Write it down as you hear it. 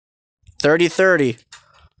30-30.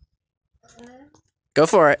 Go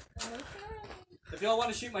for it. If y'all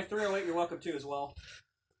want to shoot my 308, you're welcome to as well.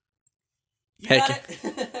 You Heck got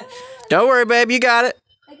it. Don't worry, babe. You got it.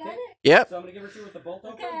 I got it? Yep. So I'm going to give her 2 with the bolt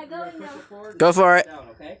open. Okay, Go for it. Down,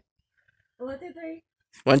 okay? 1, 2, 3.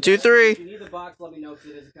 1, 2, 3. If you need the box, let me know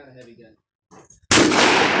because it is kind of heavy again.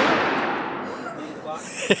 Need the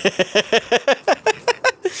box?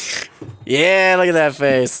 Yeah, look at that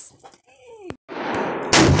face.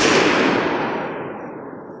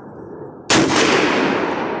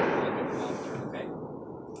 Okay.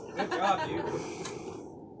 Good job, dude.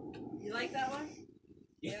 You like that one?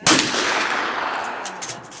 Yeah.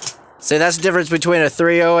 See, that's the difference between a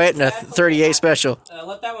 308 and a 38 special.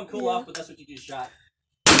 Let that one cool off, but that's what you just shot.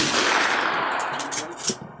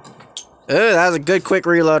 Ooh, that was a good quick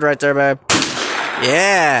reload right there, babe.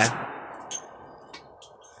 Yeah. Do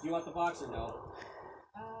you want the box or no?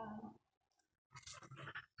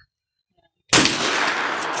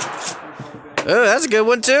 Ooh, that's a good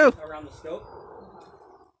one too. Around the scope.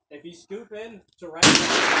 If you scoop in to right,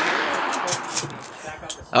 back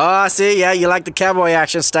off the Oh, I see. Yeah, you like the cowboy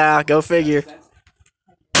action style. Go figure. There's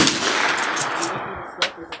a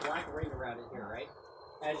black ring around it here, right?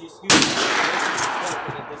 As you scoop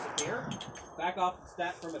it, it disappear. Back off the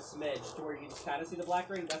stat from a smidge to where you just kind of see the black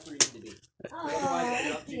ring. That's where you need to be. Otherwise, if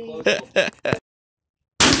you're up too close, okay,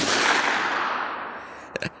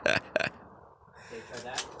 try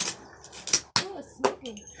that. Oh, it's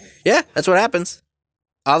smoking. Yeah, that's what happens.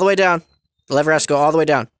 All the way down. The lever has to go all the way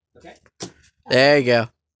down. Okay. There you go.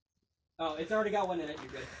 Oh, it's already got one in it.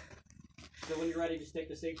 You're good. So when you're ready, just take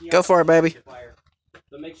the safety out. Go for it, baby. Fire.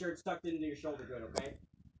 So make sure it's tucked into your shoulder good, okay?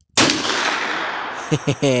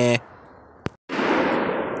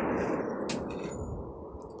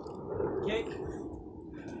 Okay.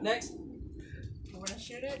 Next. You want to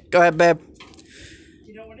shoot it? Go ahead, babe.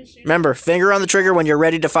 You don't want to shoot Remember, finger on the trigger when you're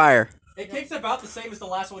ready to fire. It kicks about the same as the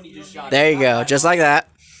last one you just shot. There you go. Just like that.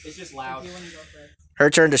 It's just loud. Her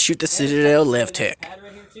turn to shoot the Citadel levtac.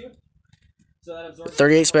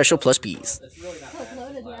 38 special plus Bs. It's really not it? It's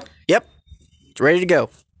loaded, yeah. Yep. It's ready to go.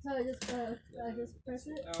 So I just press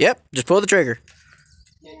it? Yep. Just pull the trigger.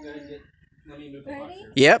 Ready?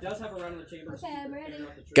 Yep. Okay, I'm ready.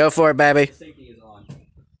 Go for it, baby.